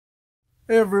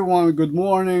Hey everyone, good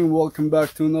morning, welcome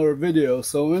back to another video.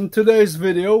 So in today's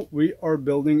video we are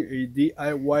building a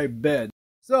DIY bed.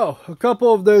 So a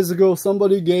couple of days ago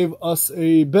somebody gave us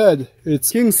a bed.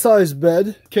 It's king size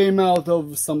bed, came out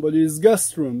of somebody's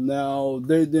guest room. Now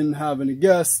they didn't have any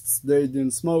guests, they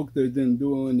didn't smoke, they didn't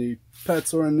do any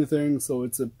pets or anything, so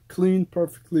it's a clean,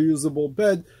 perfectly usable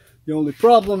bed. The only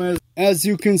problem is, as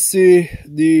you can see,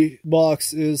 the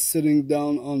box is sitting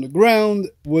down on the ground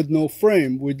with no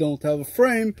frame. We don't have a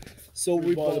frame, so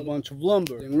we bought a bunch of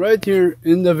lumber right here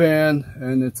in the van,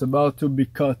 and it's about to be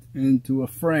cut into a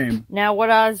frame. Now what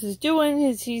Oz is doing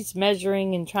is he's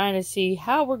measuring and trying to see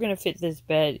how we're going to fit this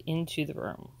bed into the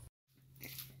room.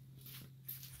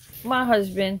 My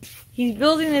husband, he's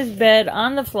building this bed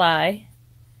on the fly.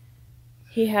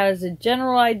 He has a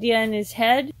general idea in his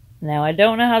head. Now, I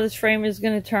don't know how this frame is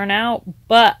going to turn out,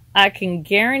 but I can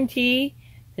guarantee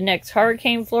the next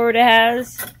hurricane Florida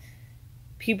has,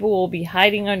 people will be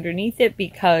hiding underneath it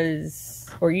because,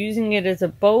 or using it as a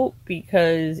boat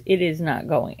because it is not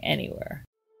going anywhere.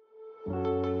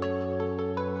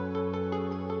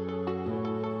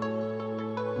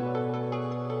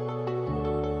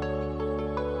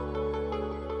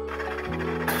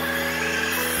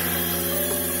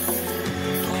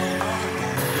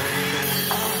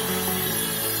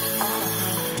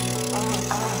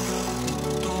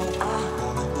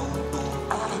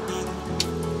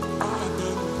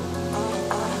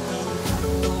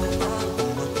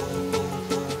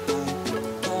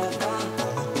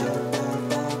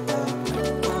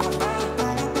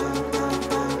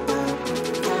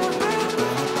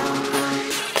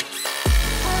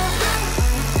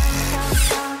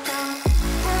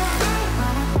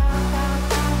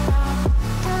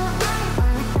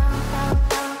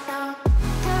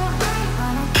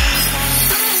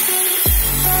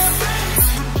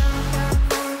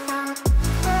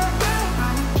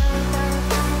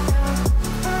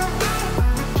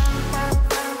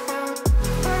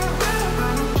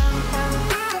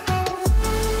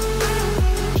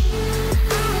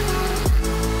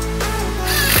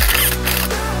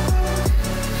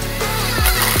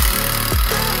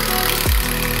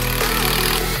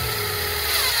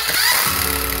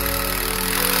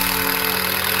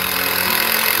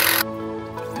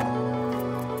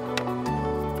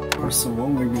 First of all,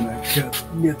 we're gonna get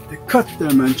the cut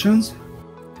dimensions.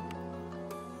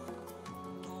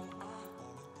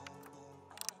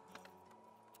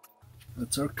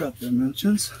 That's our cut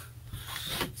dimensions.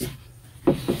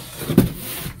 Okay,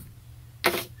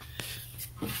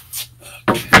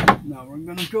 now we're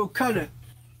gonna go cut it.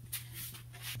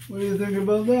 What do you think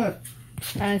about that?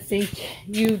 I think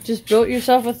you just built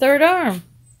yourself a third arm.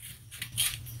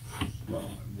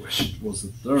 Well, I wish it was a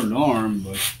third arm,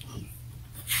 but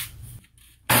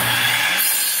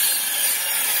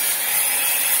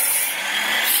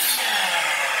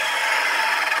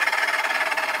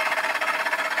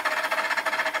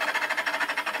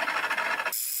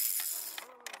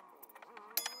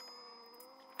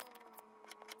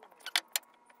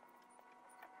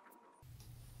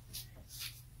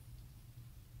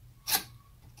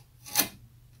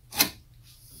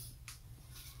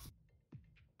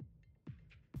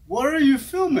what are you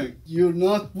filming? You're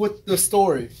not with the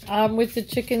story. I'm with the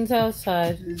chickens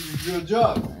outside. It's your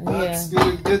job. That's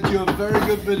gonna get you a very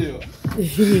good video.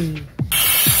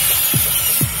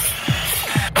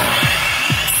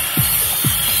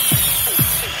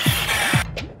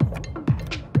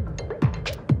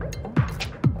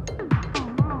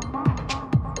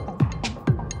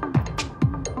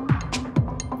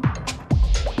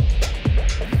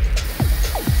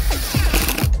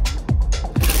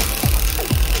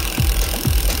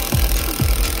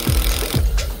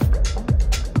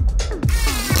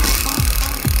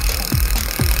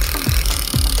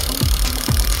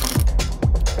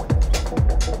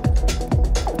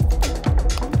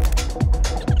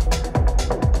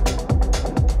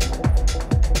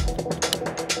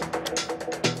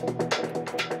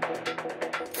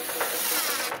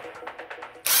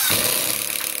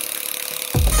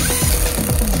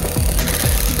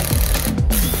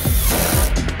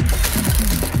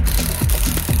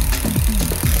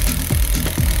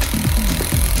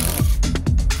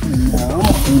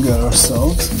 We got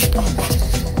ourselves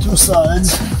two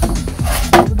sides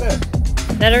of the bed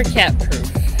that are cat proof.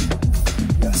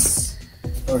 Yes,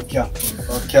 or cat proof.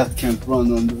 Our cat can't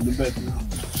run under the bed now.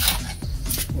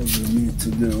 What we need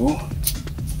to do is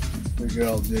figure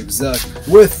out the exact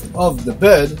width of the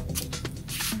bed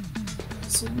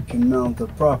so we can mount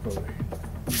it properly.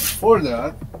 And for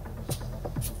that,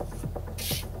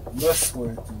 the best way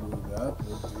to do that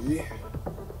would be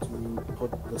to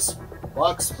put this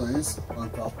box springs on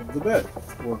top of the bed,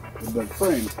 or the bed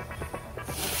frame.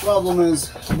 Problem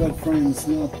is, the bed frame is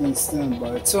not going to stand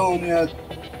by its own yet, so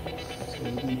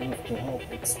we're going to have to help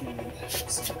it stand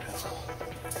somehow.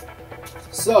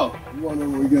 So, what are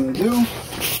we going to do?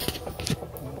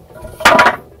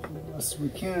 The best we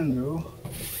can do,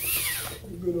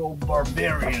 the good old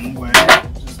barbarian way,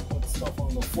 just put stuff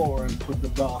on the floor and put the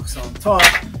box on top,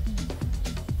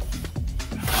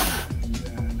 and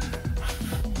then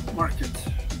mark it.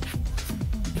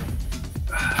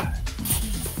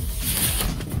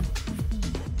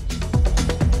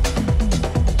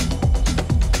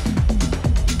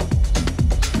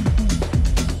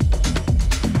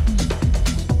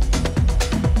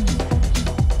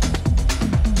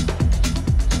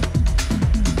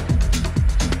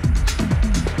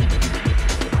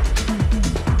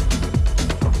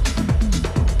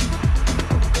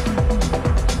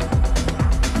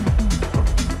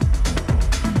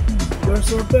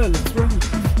 There's our bed, it's ready.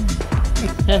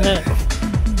 It's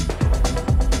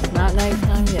not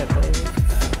nighttime yet, baby.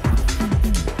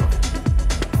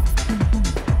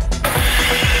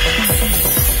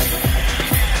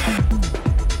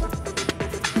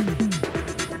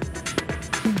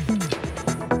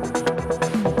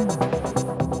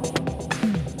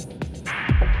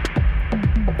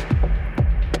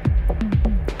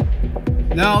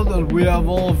 Now that we have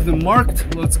all of them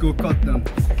marked, let's go cut them.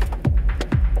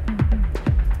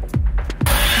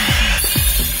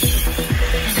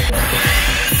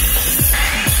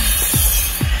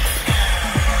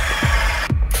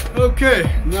 Okay,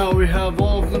 now we have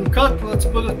all of them cut, let's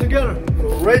put it together.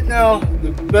 So right now,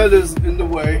 the bed is in the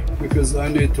way because I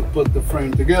need to put the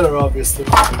frame together, obviously.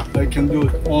 I can do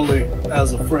it only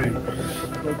as a frame.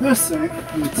 But this thing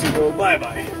needs to go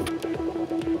bye-bye.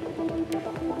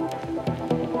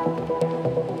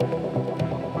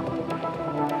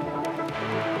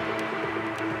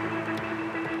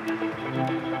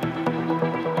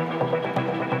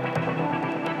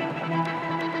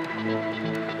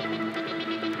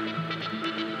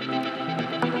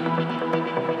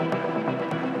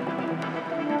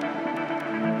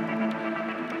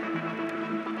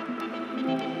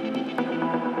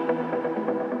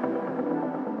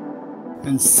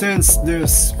 And since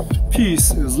this piece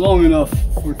is long enough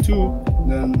for two,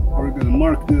 then we're going to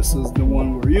mark this as the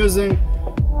one we're using.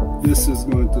 This is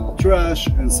going to the trash,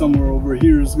 and somewhere over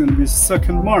here is going to be a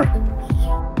second mark.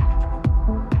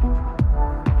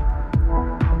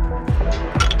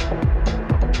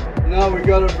 Now we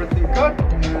got everything cut,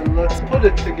 and let's put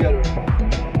it together.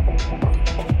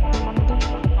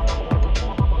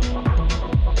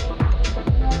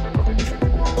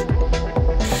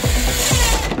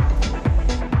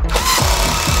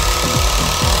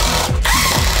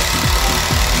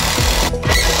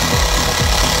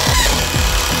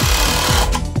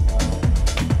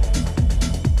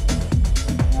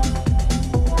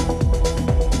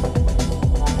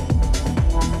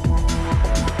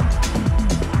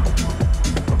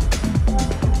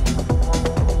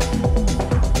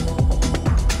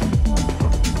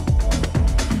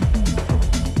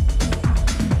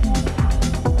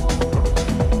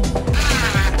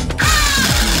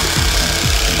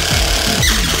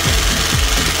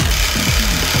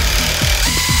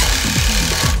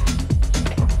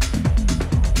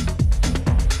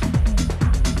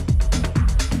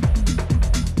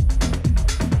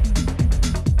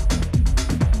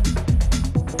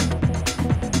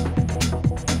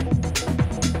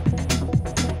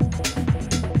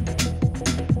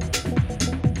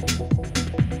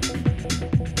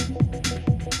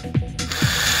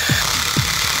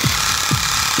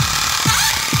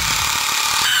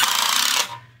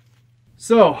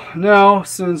 So now,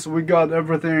 since we got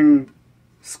everything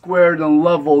squared and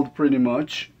leveled pretty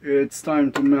much, it's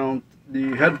time to mount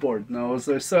the headboard. Now, as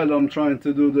I said, I'm trying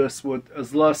to do this with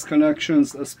as less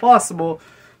connections as possible.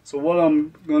 So what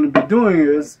I'm going to be doing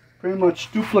is pretty much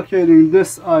duplicating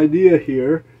this idea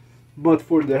here, but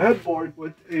for the headboard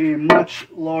with a much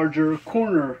larger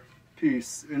corner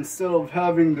piece. Instead of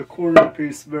having the corner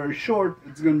piece very short,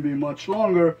 it's going to be much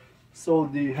longer, so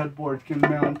the headboard can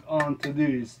mount onto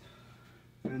these.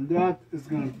 And that is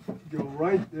going to go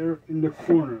right there in the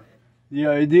corner. The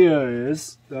idea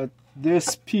is that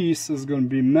this piece is going to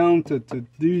be mounted to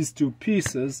these two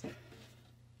pieces,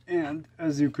 and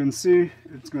as you can see,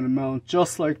 it's going to mount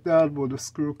just like that, with a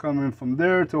screw coming from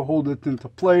there to hold it into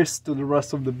place to the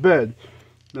rest of the bed.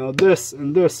 Now this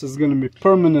and this is going to be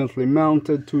permanently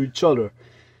mounted to each other.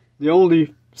 The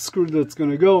only screw that's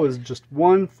going to go is just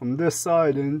one from this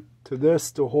side into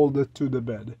this to hold it to the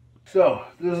bed. So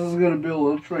this is going to be a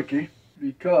little tricky.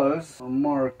 because a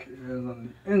mark is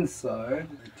on the inside.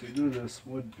 To do this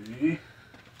would be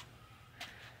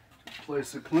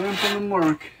place a clamp on the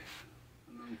mark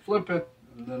and then flip it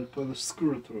and then put a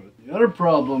screw through it. The other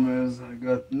problem is I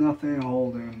got nothing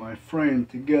holding my frame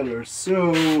together,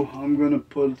 so I'm gonna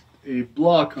put a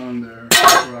block on there,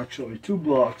 or actually 2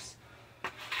 blocks,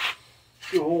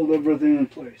 to hold everything in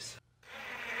place.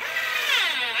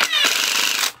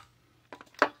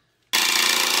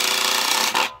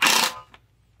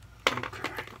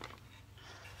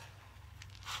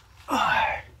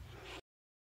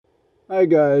 Hi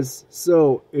guys,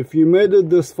 so if you made it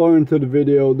this far into the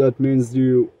video, that means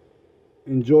you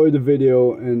enjoyed the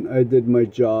video and I did my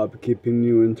job keeping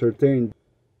you entertained.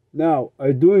 Now,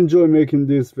 I do enjoy making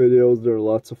these videos. They're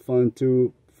lots of fun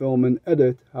to film and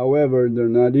edit. However, they're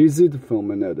not easy to film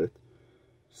and edit.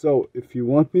 So if you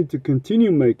want me to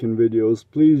continue making videos,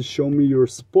 please show me your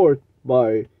support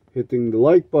by hitting the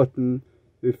like button.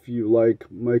 If you like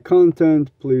my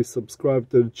content, please subscribe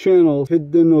to the channel.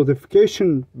 Hit the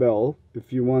notification bell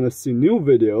if you want to see new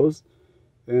videos.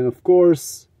 And of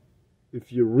course,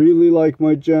 if you really like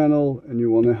my channel and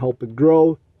you want to help it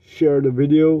grow, share the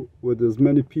video with as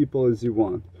many people as you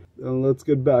want. And let's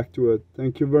get back to it.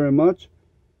 Thank you very much.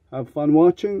 Have fun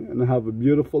watching and have a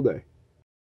beautiful day.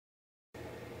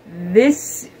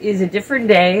 This is a different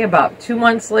day, about 2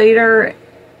 months later.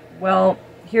 Well,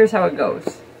 here's how it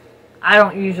goes. I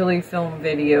don't usually film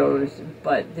videos,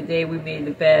 but the day we made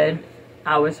the bed,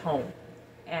 I was home.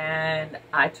 And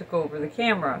I took over the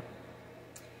camera.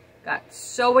 Got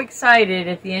so excited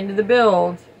at the end of the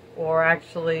build, or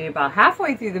actually about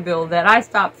halfway through the build, that I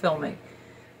stopped filming.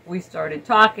 We started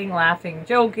talking, laughing,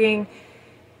 joking,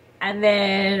 and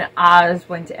then Oz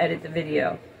went to edit the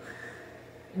video.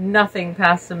 Nothing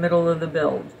past the middle of the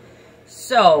build.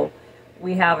 So,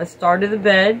 we have a start of the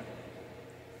bed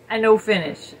and no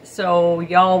finish. So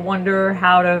y'all wonder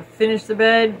how to finish the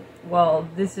bed? Well,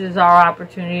 this is our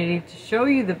opportunity to show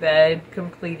you the bed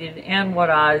completed and what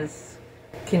Oz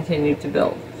continued to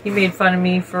build. He made fun of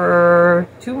me for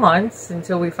 2 months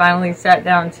until we finally sat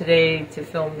down today to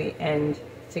film the end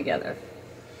together.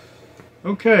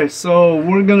 Okay, so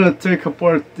we're gonna take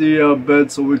apart the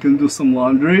bed so we can do some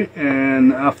laundry,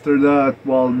 and after that,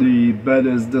 while the bed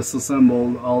is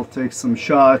disassembled, I'll take some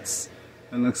shots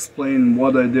and explain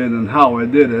what I did and how I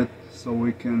did it, so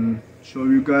we can show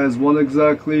you guys what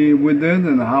exactly we did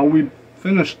and how we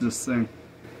finished this thing.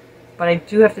 But I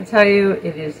do have to tell you,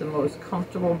 it is the most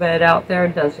comfortable bed out there.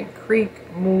 It doesn't creak,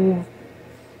 move,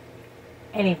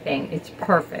 anything. It's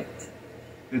perfect.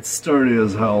 It's sturdy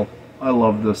as hell. I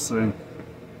love this thing.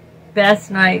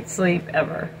 Best night's sleep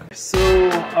ever. So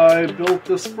I built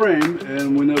this frame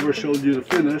and we never showed you the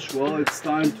finish. Well, it's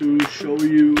time to show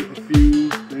you a few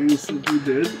things that we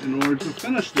did in order to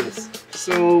finish this.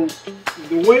 So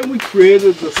the way we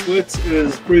created the slits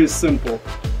is pretty simple.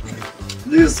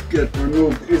 These get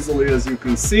removed easily, as you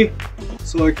can see.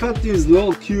 So I cut these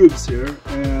little cubes here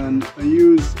and I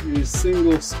used a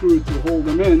single screw to hold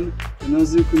them in, and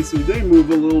as you can see they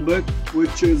move a little bit,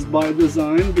 which is by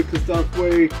design, because that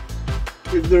way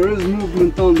if there is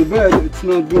movement on the bed, it's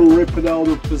not going to rip it out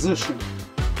of position,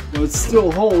 but it still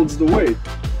holds the weight.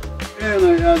 And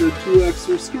I added 2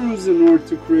 extra screws in order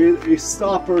to create a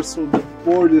stopper so the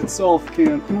board itself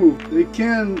can't move. They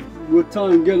can with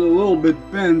time get a little bit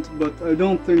bent, but I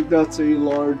don't think that's a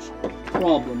large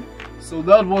problem. So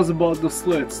that was about the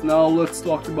slits. Now let's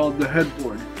talk about the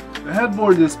headboard. The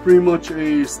headboard is pretty much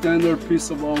a standard piece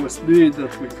of OSB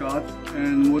that we cut,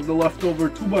 and with the leftover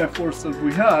 2x4s that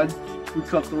we had, we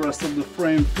cut the rest of the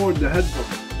frame for the headboard.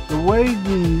 The way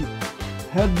the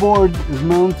headboard is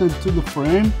mounted to the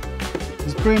frame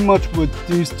is pretty much with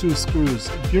these 2 screws.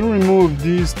 If you remove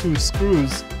these 2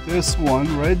 screws, this one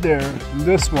right there and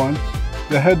this one,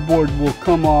 the headboard will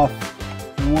come off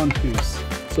in one piece.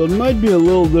 So it might be a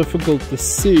little difficult to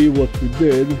see what we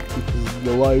did because of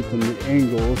the light and the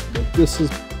angles, but this is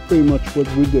pretty much what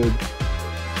we did.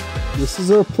 This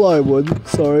is our plywood.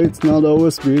 Sorry, it's not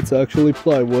OSB, it's actually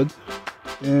plywood.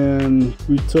 And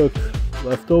we took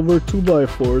leftover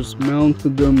 2x4s,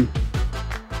 mounted them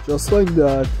just like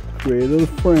that, created a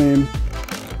frame,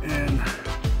 and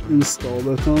installed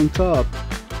it on top,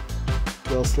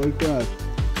 just like that.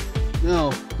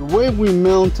 Now, the way we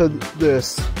mounted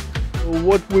this,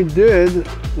 what we did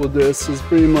with this is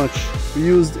pretty much we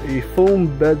used a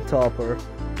foam bed topper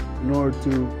in order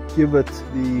to give it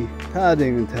the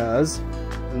padding it has,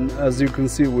 and as you can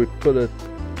see we put it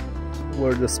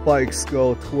where the spikes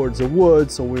go towards the wood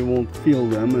so we won't feel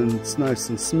them, and it's nice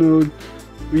and smooth.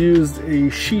 We used a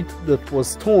sheet that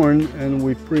was torn and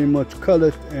we pretty much cut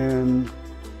it and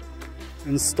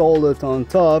installed it on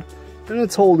top, and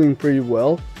it's holding pretty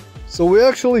well. So we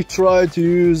actually tried to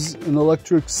use an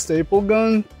electric staple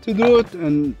gun to do it,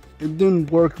 and it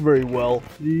didn't work very well.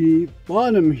 The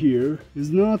bottom here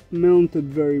is not mounted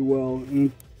very well,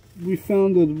 and we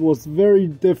found it was very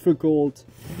difficult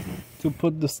to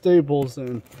put the staples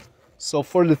in. So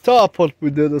for the top, what we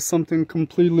did is something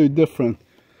completely different.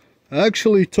 I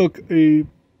actually took a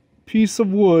piece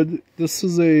of wood. This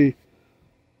is a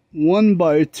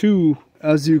 1x2.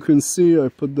 As you can see, I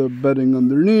put the bedding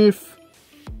underneath,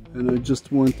 and I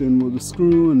just went in with a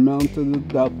screw and mounted it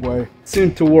that way. It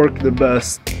seemed to work the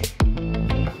best.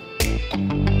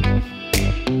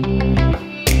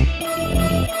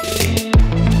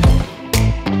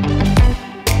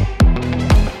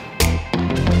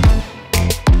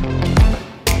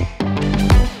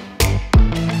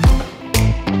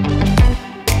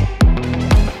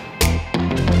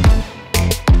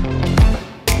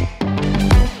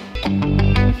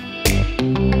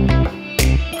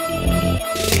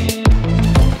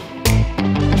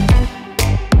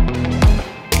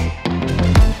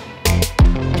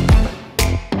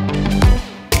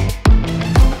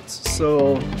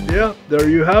 So yeah, there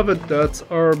you have it. That's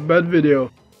our bed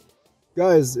video.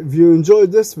 Guys, if you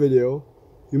enjoyed this video,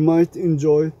 you might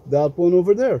enjoy that one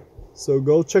over there. So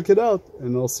go check it out,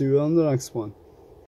 and I'll see you on the next one.